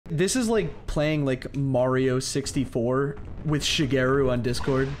This is like playing like Mario 64 with Shigeru on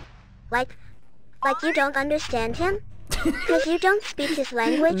Discord. Like you don't understand him? Because you don't speak his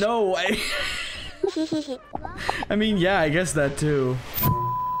language? No, I mean, yeah, I guess that too.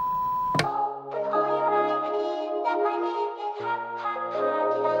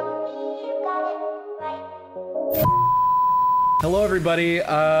 Hello everybody,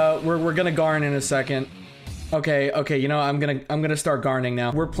 we're gonna Garn in a second. Okay, you know, I'm gonna start Garning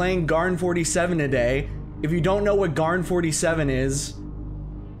now. We're playing Garn47 today. If you don't know what Garn47 is,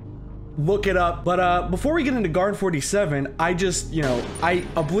 look it up. But before we get into Garn47, I just, you know, I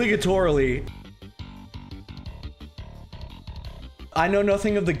know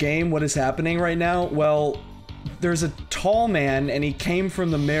nothing of the game, what is happening right now. Well, there's a tall man and he came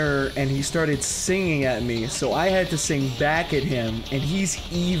from the mirror and he started singing at me, so I had to sing back at him, and he's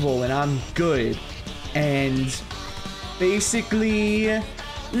evil and I'm good. And basically,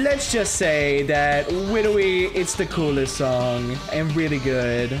 let's just say that Widowy, it's the coolest song and really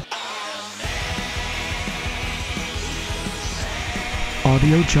good.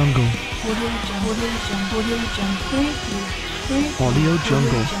 Audio Jungle. Audio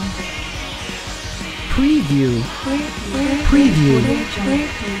Jungle. Preview.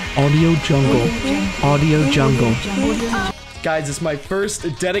 Audio Jungle. Audio Jungle. Guys, it's my first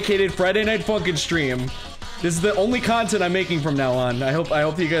dedicated Friday Night Funkin' stream. This is the only content I'm making from now on. I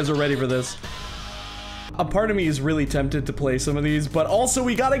hope you guys are ready for this. A part of me is really tempted to play some of these, but also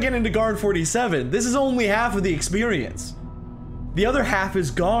we gotta get into Garn47. This is only half of the experience. The other half is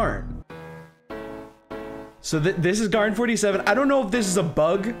Garn. So this is Garn47. I don't know if this is a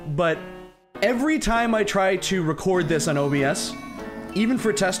bug, but every time I try to record this on OBS, even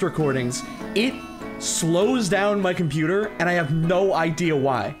for test recordings, it slows down my computer and I have no idea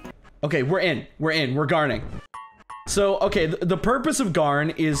why. Okay, we're Garning. So, okay, the purpose of Garn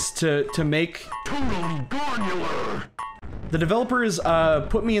is to make totally Garnular. The developers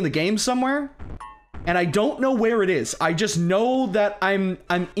put me in the game somewhere, and I don't know where it is. I just know that I'm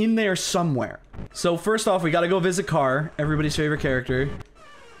in there somewhere. So first off, we gotta go visit Car, everybody's favorite character.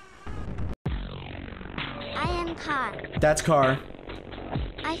 I am Car. That's Car.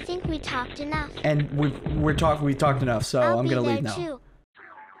 I think we talked enough. And we've talked enough, so I'm gonna leave now. Too.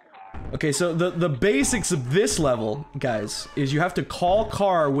 Okay, so the basics of this level, guys, is you have to call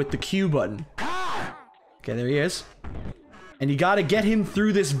Car with the Q button. Okay, there he is. And you gotta get him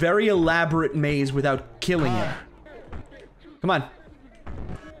through this very elaborate maze without killing him. Come on.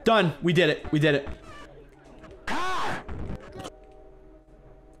 Done. We did it. We did it.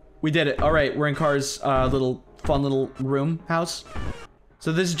 We did it. Alright, we're in Car's fun little room house.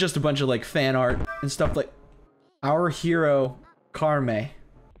 So this is just a bunch of like fan art and stuff like our hero, Carme.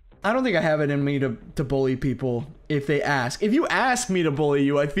 I don't think I have it in me to bully people if they ask. If you ask me to bully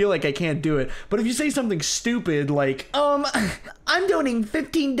you, I feel like I can't do it. But if you say something stupid like, I'm donating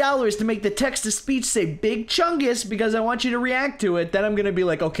 $15 to make the text-to-speech say Big Chungus because I want you to react to it, then I'm gonna be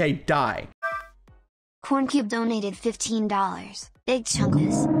like, okay, die. Corncube donated $15. Big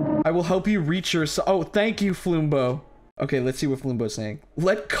Chungus. I will help you reach your oh, thank you, Floombo. Okay, let's see what Floombo's saying.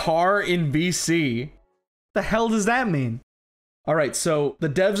 Let Car in VC. The hell does that mean? Alright, so the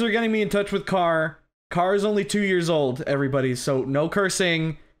devs are getting me in touch with Car. Car is only 2 years old, everybody, so no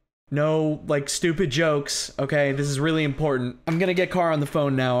cursing, no, like, stupid jokes, okay? This is really important. I'm gonna get Car on the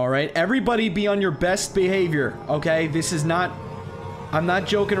phone now, alright? Everybody be on your best behavior, okay? This is not... I'm not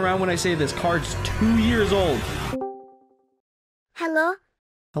joking around when I say this. Car's 2 years old. Hello?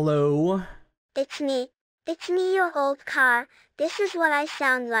 Hello? It's me. It's me, your old Car. This is what I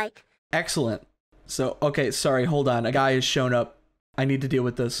sound like. Excellent. So, okay, sorry, hold on. A guy has shown up. I need to deal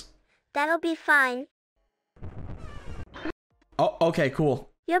with this. That'll be fine. Oh, okay, cool.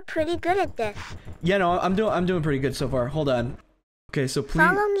 You're pretty good at this. Yeah, no, I'm doing pretty good so far. Hold on. Okay, so please...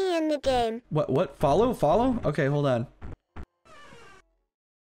 Follow me in the game. What? Follow? Okay, hold on.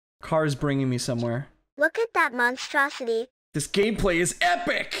 Car's bringing me somewhere. Look at that monstrosity. This gameplay is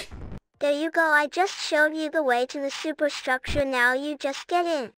epic! There you go, I just showed you the way to the superstructure, now you just get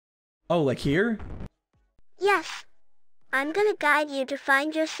in. Oh, like here? Yes. I'm gonna guide you to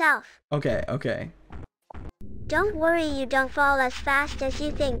find yourself. Okay, okay. Don't worry, you don't fall as fast as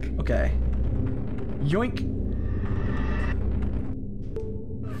you think. Okay. Yoink.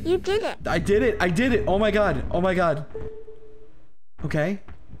 You did it. I did it! Oh my god, oh my god. Okay.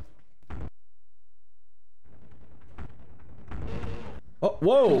 Oh,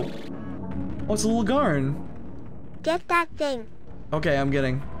 whoa! Oh, it's a little Garn. Get that thing. Okay, I'm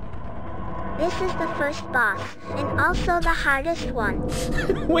getting. This is the first boss, and also the hardest one.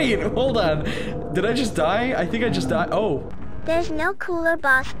 Wait, hold on. Did I just die? I think I just died. Oh. There's no cooler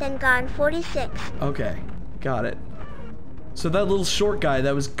boss than Garn46. Okay, got it. So that little short guy,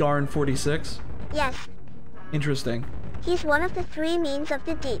 that was Garn46? Yes. Interesting. He's one of the 3 means of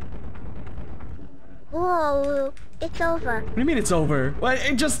the deep. Whoa, it's over. What do you mean it's over? Well,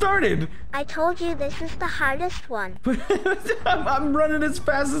 it just started! I told you this is the hardest one. I'm running as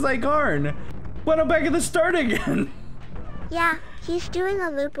fast as I can. But I'm back at the start again. Yeah, he's doing a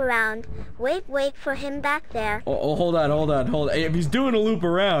loop around. Wait for him back there. Oh, hold on. If he's doing a loop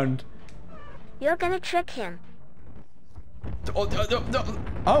around... You're gonna trick him.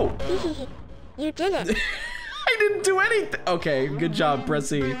 Oh. You did it. I didn't do anything. Okay, good job,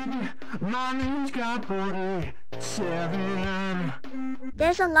 Pressy.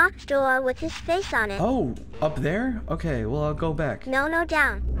 There's a locked door with his face on it. Oh, up there? Okay, well, I'll go back. No,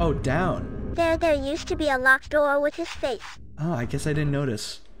 down. Oh, down. There used to be a locked door with his face. Oh, I guess I didn't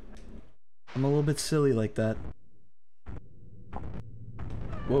notice. I'm a little bit silly like that.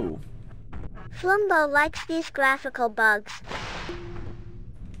 Whoa. Floombo likes these graphical bugs.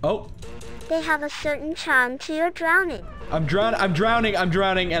 Oh. They have a certain charm to your drowning. I'm drowning,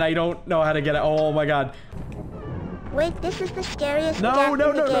 and I don't know how to get it. Oh my god. Wait, this is the scariest death in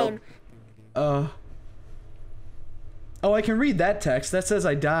the game. Oh, I can read that text. That says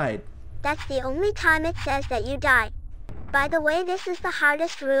I died. That's the only time it says that you died. By the way, this is the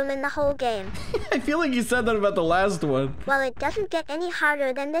hardest room in the whole game. I feel like you said that about the last one. Well, it doesn't get any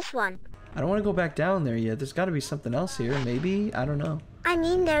harder than this one. I don't want to go back down there yet. There's got to be something else here. Maybe? I don't know. I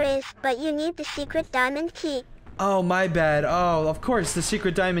mean, there is, but you need the secret diamond key. Oh, my bad. Oh, of course, the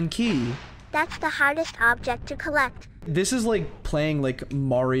secret diamond key. That's the hardest object to collect. This is like playing like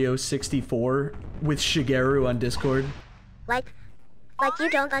Mario 64 with Shigeru on Discord. Like you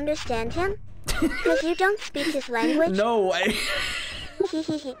don't understand him? Because you don't speak his language? No, I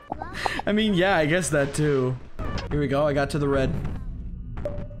mean, yeah, I guess that too. Here we go, I got to the red.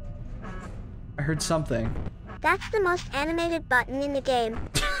 I heard something. That's the most animated button in the game.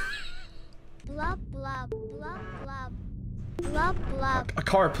 Blub, blub, blub, blub. Blub, blub. A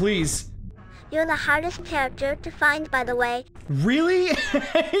car, please. You're the hardest character to find, by the way. Really?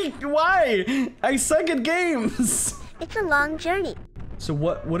 Why? I suck at games. It's a long journey. So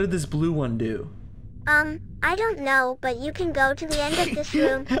what did this blue one do? I don't know, but you can go to the end of this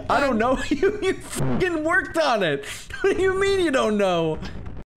room. I don't know. You fucking worked on it. What do you mean you don't know?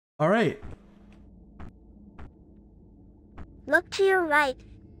 All right. Look to your right.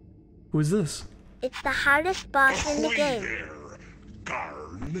 Who's this? It's the hardest boss in the game. There,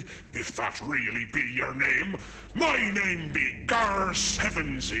 Garn, if that really be your name. My name be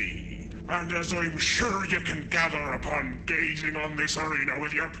Gar7Z. And as I'm sure you can gather upon gazing on this arena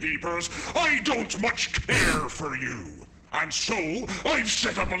with your peepers, I don't much care for you. And so, I've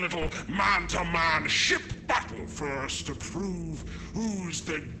set up a little man-to-man ship battle for us to prove who's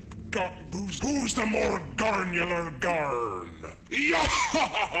the more garnular Garn.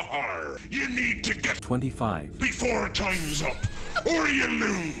 Yar! You need to get 25 before time's up, or you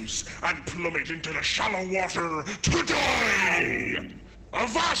lose and plummet into the shallow water to die.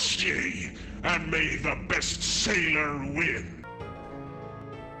 Avast ye, and may the best sailor win.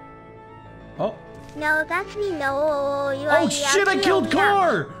 Oh. No, that's me. No, you are. Oh shit! I killed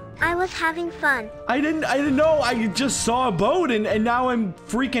Car. I was having fun. I didn't know. I just saw a boat and now I'm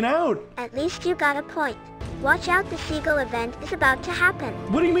freaking out. At least you got a point. Watch out, the seagull event is about to happen.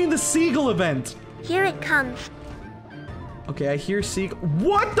 What do you mean the seagull event? Here it comes. Okay, I hear seagull.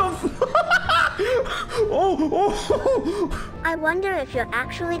 What the oh. I wonder if you're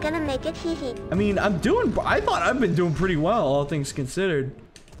actually gonna make it, hee. I mean, I thought I've been doing pretty well, all things considered.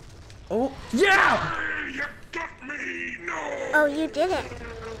 Oh, yeah! You got me, no! Oh, you did it.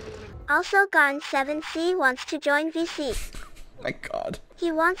 Also, Garn7Z wants to join VC. My god.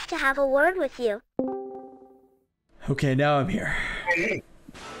 He wants to have a word with you. Okay, now I'm here.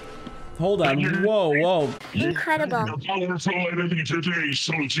 Hold on. Whoa. Incredible. You're powerful enemy today,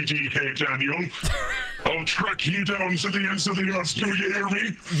 salty DK Daniel. I'll track you down to the ends of the earth, do you hear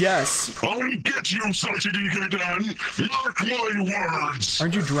me? Yes. I'll get you, salty DK Dan. Mark my words.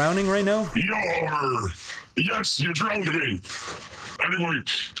 Aren't you drowning right now? Yes, you're drowning. Anyway,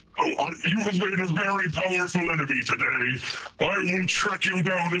 you have made a very powerful enemy today. I will track you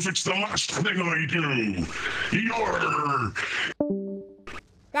down if it's the last thing I do.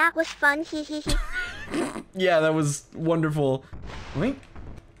 That was fun, hee. Yeah, that was wonderful. Wait.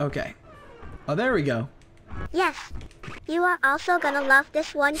 Okay. Oh, there we go. Yes. You are also gonna love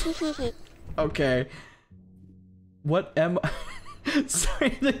this one, hee. Okay. What am I?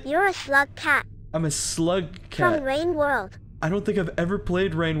 Sorry. You're a slug cat. I'm a slug cat. From Rain World. I don't think I've ever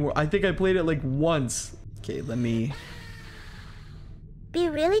played Rain World. I think I played it like once. Okay, let me Be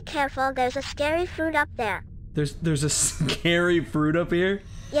really careful, there's a scary fruit up there. There's a scary fruit up here?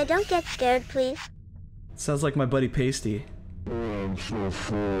 Yeah, don't get scared, please. Sounds like my buddy Pasty.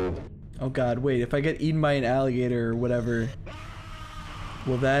 Oh god, wait, if I get eaten by an alligator or whatever,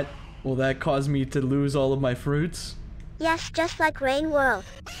 will that cause me to lose all of my fruits? Yes, just like Rain World.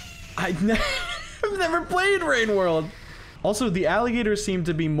 I've never played Rain World! Also, the alligators seem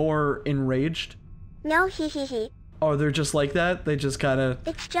to be more enraged. No, hee hee hee. Oh, they're just like that? They just kinda...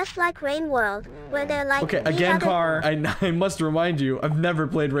 It's just like Rain World, where they're like... Okay, again, Car, I must remind you, I've never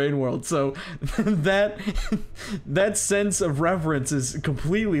played Rain World, so that sense of reference is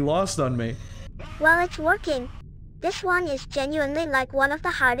completely lost on me. Well, it's working. This one is genuinely like one of the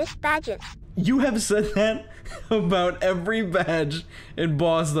hardest badges. You have said that about every badge and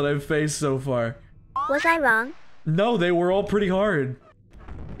boss that I've faced so far. Was I wrong? No, they were all pretty hard.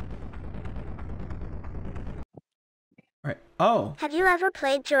 Alright, oh. Have you ever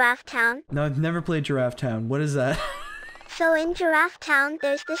played Giraffe Town? No, I've never played Giraffe Town. What is that? So in Giraffe Town,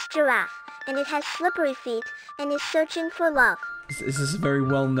 there's this giraffe, and it has slippery feet, and is searching for love. Is this a very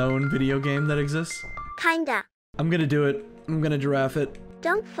well-known video game that exists? Kinda. I'm gonna do it. I'm gonna giraffe it.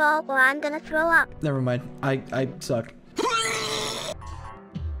 Don't fall or I'm gonna throw up. Never mind. I suck.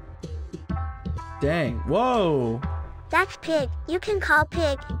 Dang. Whoa! That's Pig. You can call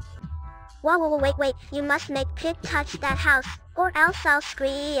Pig. Whoa, whoa, whoa, wait. You must make Pig touch that house, or else I'll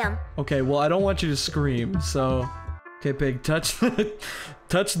scream. Okay, well, I don't want you to scream, so... Okay, Pig, touch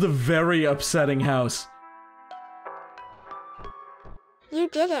the very upsetting house. You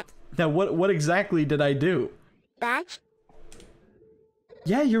did it. Now, what exactly did I do? Badge?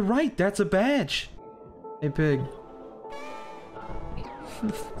 Yeah, you're right. That's a badge. Hey, Pig.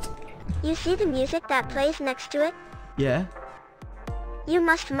 You see the music that plays next to it? Yeah? You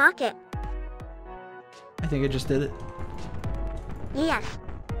must mock it. I think I just did it. Yes.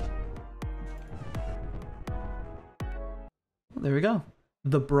 There we go.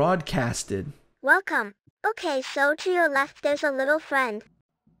 The broadcasted. Welcome. Okay, so to your left there's a little friend.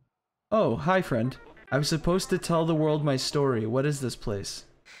 Oh, hi, friend. I was supposed to tell the world my story. What is this place?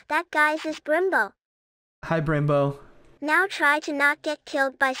 That guy's is Brimbo. Hi, Brimbo. Now try to not get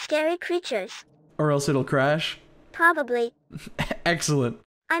killed by scary creatures. Or else it'll crash? Probably. Excellent.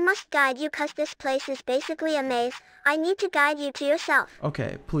 I must guide you cause this place is basically a maze. I need to guide you to yourself.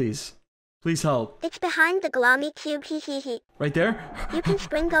 Okay, please. Please help. It's behind the gloomy cube, hee hee hee. Right there? You can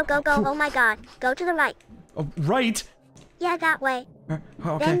sprint, go, go, go, oh my god. Go to the right. Oh, right? Yeah, that way.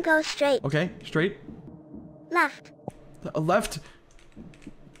 Okay. Then go straight. Okay, straight. Left. Left.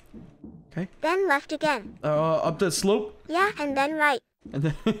 Okay. Then left again. Up the slope. Yeah, and then right. And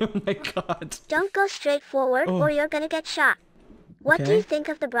then, oh my god. Don't go straight forward or you're gonna get shot. What do Okay. you think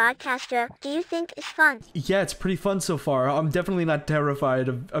of the broadcaster? Do you think it's fun? Yeah, it's pretty fun so far. I'm definitely not terrified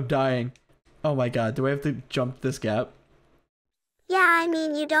of dying. Oh my god, do I have to jump this gap? Yeah, I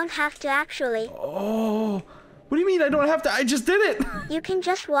mean, you don't have to actually. Oh, what do you mean I don't have to? I just did it! You can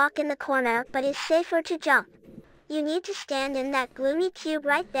just walk in the corner, but it's safer to jump. You need to stand in that gloomy cube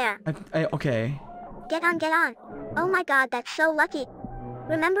right there. Okay. Get on, get on. Oh my god, that's so lucky.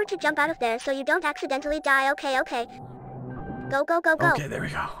 Remember to jump out of there so you don't accidentally die, okay, okay. Go, go, go, go. Okay, there we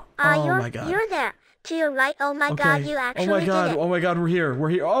go. Oh my god. You're there. To your right, oh my god, you actually oh my god, did it. oh my god, we're here. We're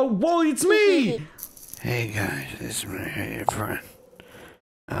here. Oh, whoa, it's me! Hey guys, this is your friend.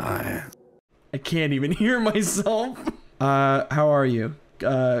 I can't even hear myself. How are you?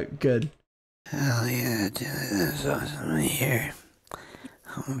 Good. Hell yeah, dude, that's awesome to hear.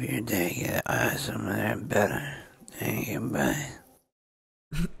 Hope your day get awesome and better. Thank you, bye.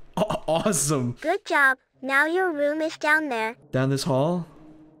 Awesome. Good job. Now your room is down there. Down this hall?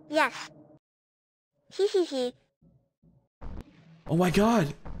 Yes. Hee hee hee. Oh my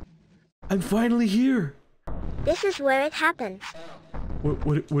god. I'm finally here. This is where it happens.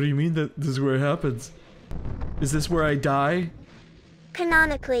 What do you mean that this is where it happens? Is this where I die?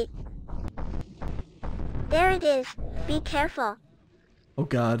 Canonically. There it is. Be careful. Oh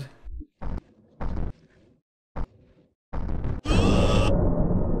god.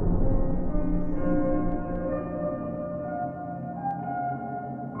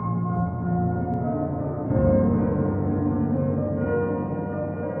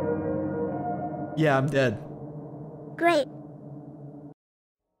 Yeah, I'm dead. Great.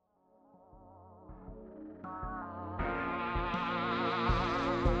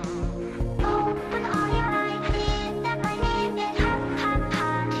 Open all your eyes, see that my name is Ha Ha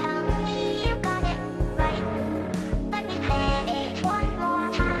Ha. Tell me you got it right. Let me say it one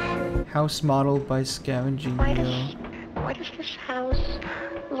more time. House modeled by Scavenging Neo. Why does this house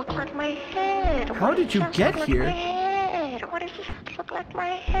look like my head? How Why did does you this get house look here? like my head? Why does this look like my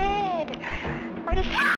head. What is